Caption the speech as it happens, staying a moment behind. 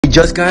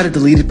just got a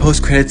deleted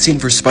post-credit scene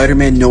for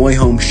Spider-Man No Way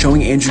Home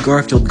showing Andrew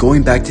Garfield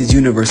going back to his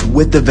universe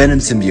with the Venom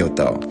symbiote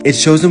though. It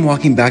shows him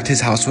walking back to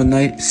his house one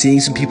night, seeing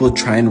some people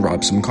try and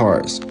rob some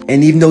cars.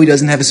 And even though he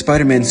doesn't have a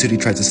Spider-Man suit, he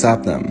tries to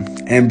stop them,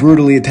 and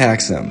brutally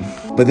attacks him.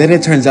 But then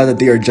it turns out that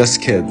they are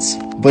just kids.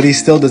 But he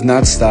still does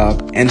not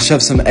stop, and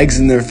shoves some eggs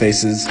in their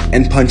faces,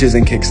 and punches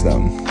and kicks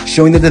them,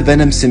 showing that the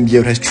Venom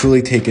symbiote has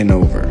truly taken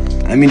over.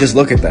 I mean, just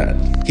look at that.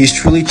 He's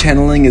truly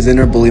channeling his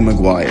inner Bully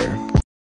Maguire.